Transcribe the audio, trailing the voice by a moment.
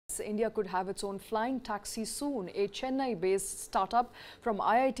India could have its own flying taxi soon. A Chennai-based startup from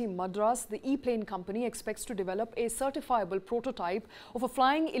IIT-Madras, the ePlane company, expects to develop a certifiable prototype of a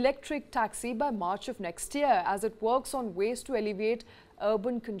flying electric taxi by March of next year as it works on ways to alleviate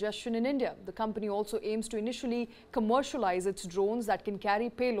urban congestion in India. The company also aims to initially commercialize its drones that can carry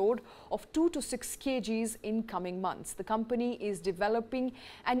payload of 2 to 6 kgs in coming months. The company is developing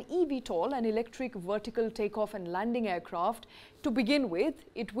an eVTOL, an electric vertical takeoff and landing aircraft. To begin with,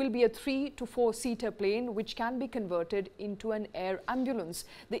 it will be a 3 to 4 seater plane which can be converted into an air ambulance.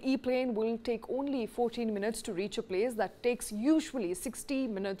 The ePlane will take only 14 minutes to reach a place that takes usually 60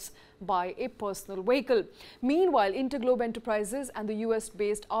 minutes by a personal vehicle. Meanwhile, IndiGo Enterprises and the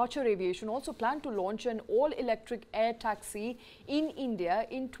US-based Archer Aviation also plan to launch an all-electric air taxi in India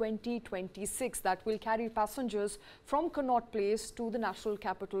in 2026 that will carry passengers from Connaught Place to the national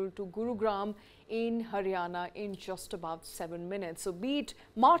capital to Gurugram in Haryana in just about 7 minutes. So be it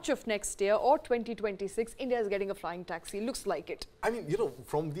March of next year or 2026, India is getting a flying taxi. Looks like it. I mean, you know,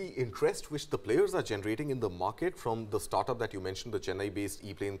 from the interest which the players are generating in the market, from the startup that you mentioned, the Chennai-based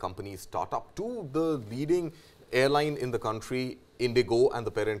ePlane company startup, to the leading airline in the country, IndiGo, and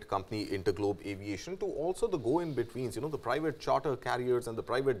the parent company InterGlobe Aviation, to also the go-in-betweens, you know, the private charter carriers and the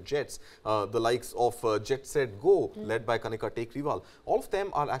private jets, the likes of Jet Set Go, led by Kanika Tekriwal. All of them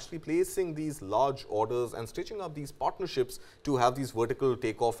are actually placing these large orders and stitching up these partnerships to have these vertical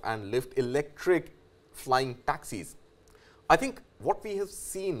takeoff and lift electric flying taxis. I think what we have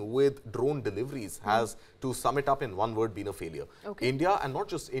seen with drone deliveries has, to sum it up in one word, been a failure. Okay. India, and not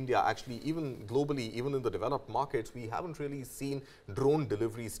just India, actually even globally, even in the developed markets, we haven't really seen drone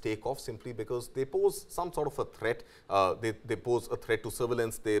deliveries take off simply because they pose some sort of a threat. They pose a threat to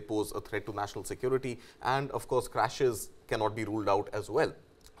surveillance, they pose a threat to national security, and of course crashes cannot be ruled out as well.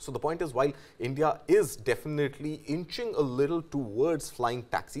 So the point is, while India is definitely inching a little towards flying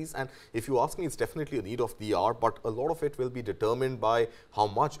taxis, and if you ask me, it's definitely a need of the hour, but a lot of it will be determined by how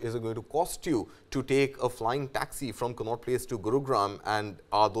much is it going to cost you to take a flying taxi from Connaught Place to Gurugram, and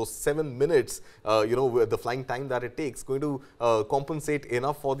are those 7 minutes, you know, the flying time that it takes, going to compensate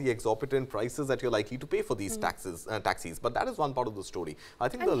enough for the exorbitant prices that you're likely to pay for these taxis? But that is one part of the story. I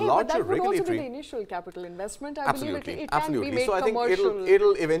think the larger regulatory... But that would also be the initial capital investment. I believe it can be made so I think commercial.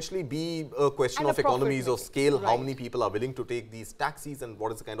 it'll eventually be a question of economies of scale, right. How many people are willing to take these taxis and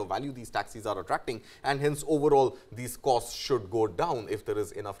what is the kind of value these taxis are attracting, and hence overall these costs should go down if there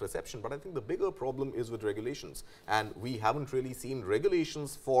is enough reception. But I think the bigger problem is with regulations, and we haven't really seen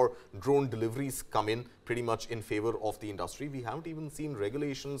regulations for drone deliveries come in pretty much in favor of the industry. We haven't even seen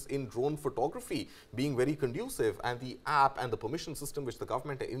regulations in drone photography being very conducive, and the app and the permission system which the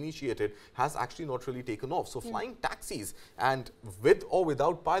government initiated has actually not really taken off. So flying taxis, and with or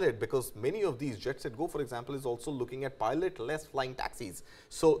without pilot, because many of these, Jet Set Go for example is also looking at pilot-less flying taxis.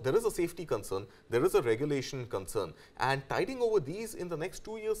 So there is a safety concern, there is a regulation concern, and tiding over these in the next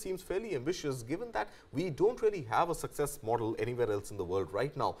 2 years seems fairly ambitious, given that we don't really have a success model anywhere else in the world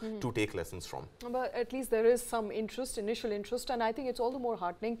right now to take lessons from. But at least there is some interest, initial interest, and I think it's all the more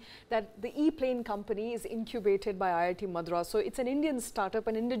heartening that the ePlane company is incubated by IIT-Madras. So it's an Indian startup,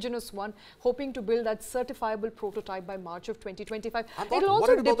 an indigenous one, hoping to build that certifiable prototype by March of 2025. It'll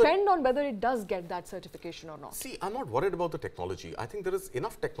also depend on whether it does get that certification or not. See, I'm not worried about the technology. I think there is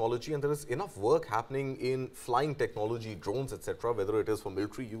enough technology and there is enough work happening in flying technology, drones, etc., whether it is for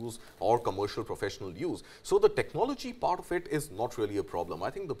military use or commercial professional use. So the technology part of it is not really a problem.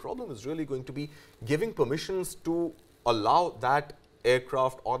 I think the problem is really going to be giving permissions to allow that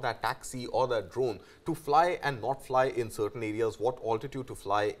aircraft or that taxi or that drone to fly and not fly in certain areas, what altitude to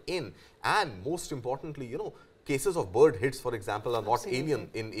fly in, and most importantly, you know, cases of bird hits, for example, are not alien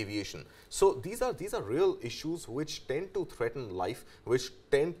in aviation. So these are real issues which tend to threaten life, which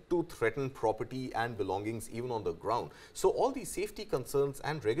tend to threaten property and belongings even on the ground. So all these safety concerns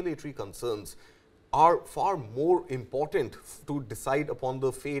and regulatory concerns are far more important to decide upon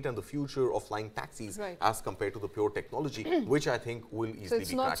the fate and the future of flying taxis as compared to the pure technology, which I think will easily be cracked. So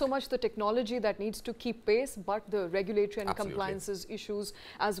it's not so much the technology that needs to keep pace, but the regulatory and compliances issues,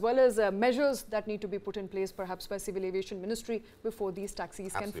 as well as measures that need to be put in place perhaps by Civil Aviation Ministry before these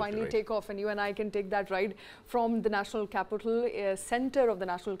taxis can finally take off, and you and I can take that ride from the national capital, center of the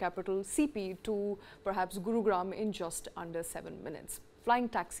national capital, CP, to perhaps Gurugram in just under 7 minutes. Flying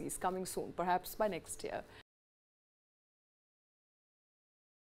taxis coming soon, perhaps by next year.